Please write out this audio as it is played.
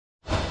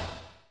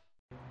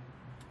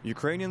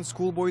Ukrainian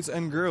schoolboys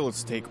and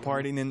girls take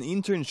part in an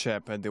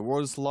internship at the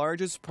world's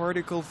largest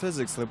particle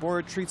physics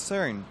laboratory,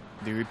 CERN,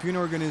 the European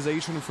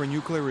Organization for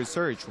Nuclear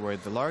Research, where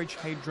the Large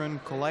Hadron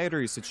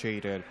Collider is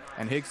situated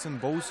and Higgs and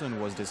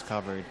boson was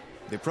discovered.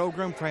 The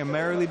program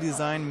primarily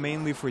designed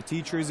mainly for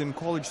teachers and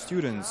college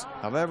students.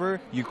 However,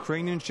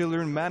 Ukrainian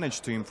children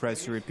managed to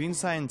impress European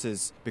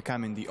scientists,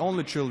 becoming the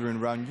only children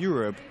around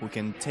Europe who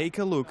can take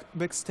a look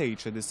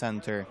backstage at the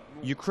center.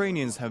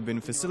 Ukrainians have been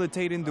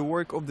facilitating the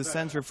work of the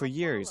center for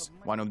years.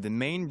 One of the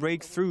main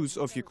breakthroughs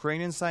of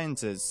Ukrainian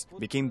scientists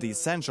became the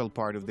essential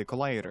part of the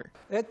collider.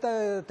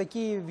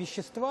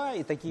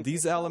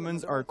 These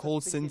elements are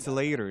called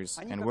scintillators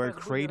and were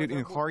created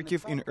in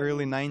Kharkiv in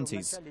early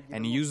 90s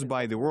and used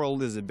by the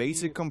world as a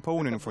basic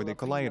component for the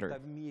collider.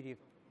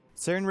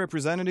 CERN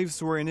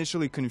representatives were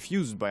initially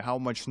confused by how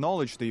much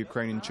knowledge the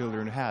Ukrainian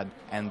children had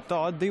and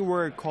thought they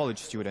were college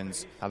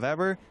students.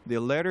 However, they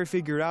later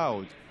figured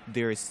out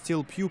they are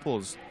still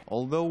pupils,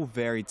 although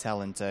very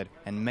talented,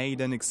 and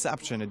made an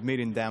exception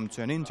admitting them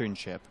to an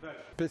internship.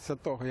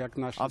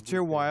 After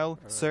a while,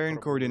 CERN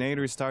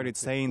coordinators started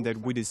saying that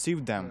we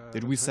deceived them,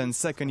 that we send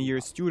second-year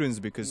students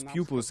because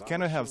pupils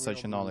cannot have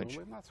such a knowledge.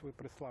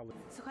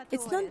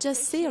 It's not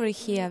just theory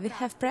here, we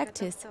have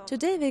practice.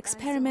 Today we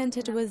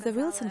experimented with the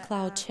Wilson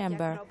cloud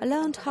chamber,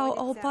 learned how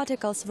all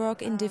particles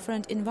work in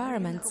different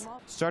environments.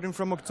 Starting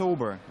from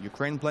October,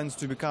 Ukraine plans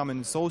to become an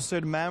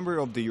associate member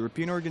of the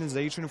European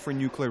Organization for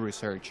Nuclear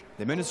Research.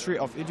 The Ministry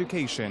of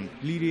Education,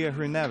 Lidia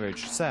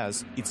Hrynevich,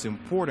 says it's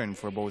important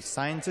for both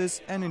scientists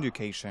and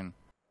education.